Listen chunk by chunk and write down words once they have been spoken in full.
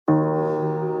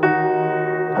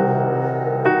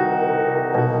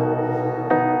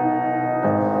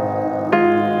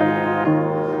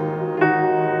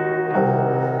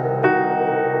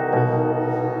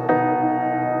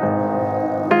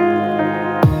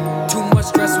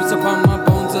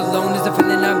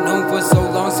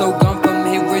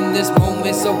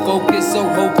so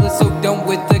hopeless, so done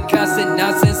with the constant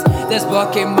nonsense that's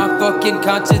blocking my fucking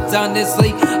conscience.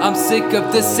 Honestly, I'm sick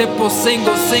of this simple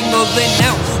singling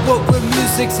out what we're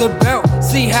music's about.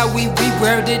 See how we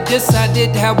rewound it,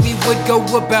 decided how we would go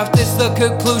about this. The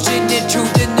conclusion,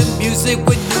 intrude in the music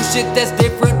with new shit that's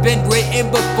different, been written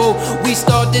before we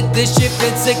started this shit.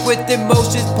 Been sick with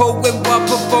emotions, poem while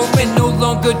performing, no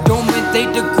longer dormant. They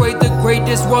degrade the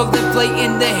greatest while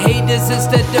inflating the haters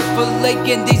instead of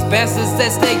filleting these bastards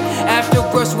that stay after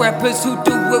us. Rappers who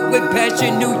do it with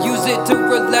passion, who use it to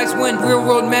relax when real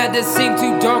world matters seem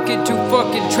too dark and too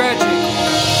fucking tragic.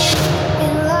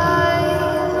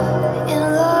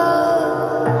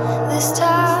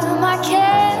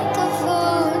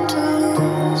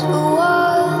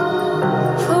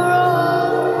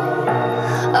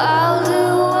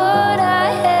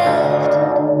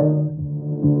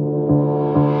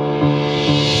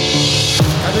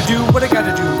 Do what I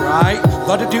gotta do, right?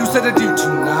 Lot of dudes that I do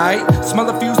tonight. Smell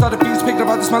a fuse, lot of fuse, picked up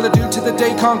all the smell of dude till the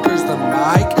day conquers the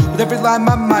mic. With every line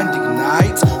my mind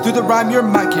ignites. Through the rhyme your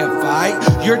mind can't fight.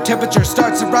 Your temperature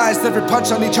starts to rise. Every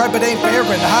punch on each eye but ain't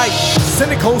Fahrenheit.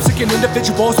 Cynical, sick and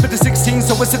individual. Spit to 16,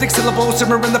 so acidic syllables.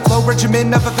 Simmer in the flow,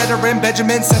 regimen of a veteran.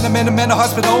 Benjammin, send him in a mental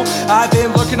hospital. I've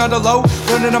been looking on the low,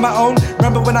 learning on my own.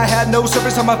 Remember when I had no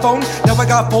service on my phone? Now I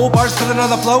got full bars filling on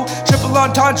the flow. Triple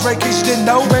entendre, case you didn't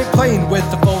know. You ain't playing with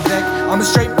the full deck. I'm a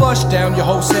straight flush down your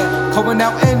whole set. Calling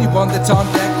out anyone that's on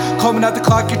deck. Calling out the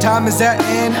clock, your time is at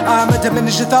end. I'm a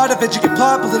diminished thought, a intricate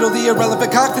plot. Belittle the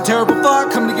irrelevant cock, the terrible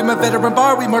flock. Coming to give him a veteran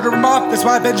bar, we murder him off. That's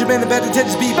why Benjammin the better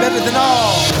tends to be better than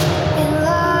all.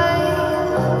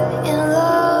 In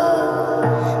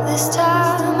love, this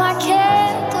time I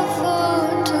can't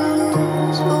afford to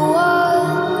lose. For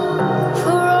one,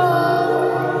 for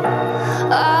all,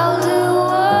 I'll do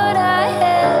what I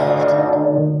have to do.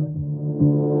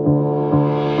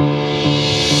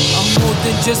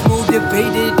 Just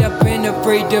motivated, I've been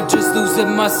afraid of just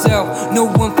losing myself. No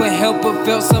one for help, but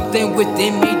felt something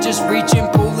within me just reaching,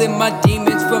 pulling my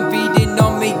demons from feeding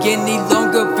on me any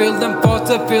longer. Feeling false,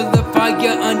 I feel the fire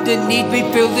underneath me,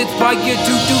 feel its fire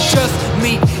do trust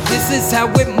me. This is how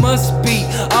it must be.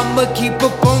 I'ma keep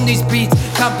up on these beats.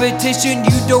 Competition,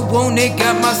 you don't want it.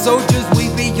 Got my soldiers, we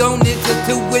be on it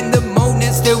till 2 in the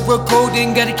morning. Still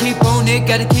recording, gotta keep on it,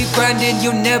 gotta keep grinding.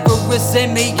 You'll never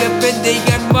resent me, if anything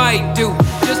I might do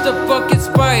just to fucking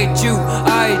spite you.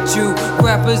 I chew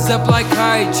rappers up like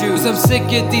kaijus. I'm sick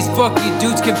of these fucking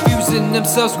dudes confusing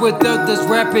themselves with others,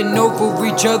 rapping over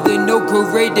each other. No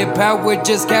creative power,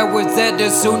 just cowards that are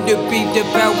soon to be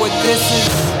devoured. This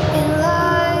is